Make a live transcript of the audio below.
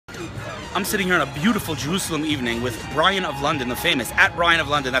I'm sitting here on a beautiful Jerusalem evening with Brian of London, the famous, at Brian of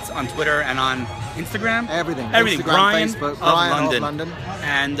London. That's on Twitter and on Instagram? Everything. Everything. Instagram, Brian, Facebook, of Brian London. of London.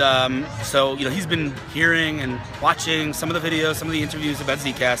 And so, you know, he's been hearing and watching some of the videos, some of the interviews about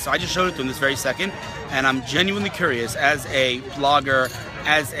ZCast. So I just showed it to him this very second. And I'm genuinely curious, as a blogger,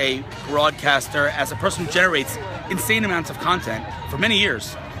 as a broadcaster, as a person who generates insane amounts of content for many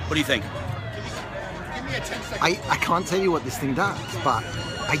years. What do you think? I can't tell you what this thing does, but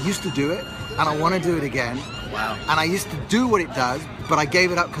I used to do it, and I want to do it again. Wow. And I used to do what it does, but I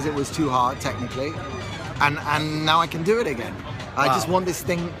gave it up because it was too hard, technically. And now I can do it again. I just want this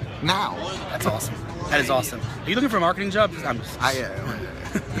thing now. That's awesome. That is awesome. Are you looking for a marketing job?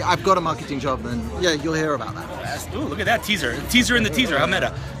 Yeah, I've got a marketing job, and yeah, you'll hear about that. Ooh, look at that teaser. Teaser in the teaser. How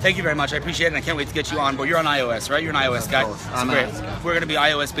meta. Thank you very much. I appreciate it, and I can't wait to get you on board. You're on iOS, right? You're an iOS guy. I'm great. iOS. We're going to be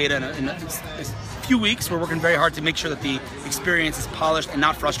iOS beta in a few weeks. We're working very hard to make sure that the experience is polished and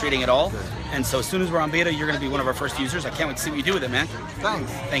not frustrating at all. And so as soon as we're on beta, you're going to be one of our first users. I can't wait to see what you do with it, man.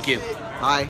 Thanks. Thank you. Bye.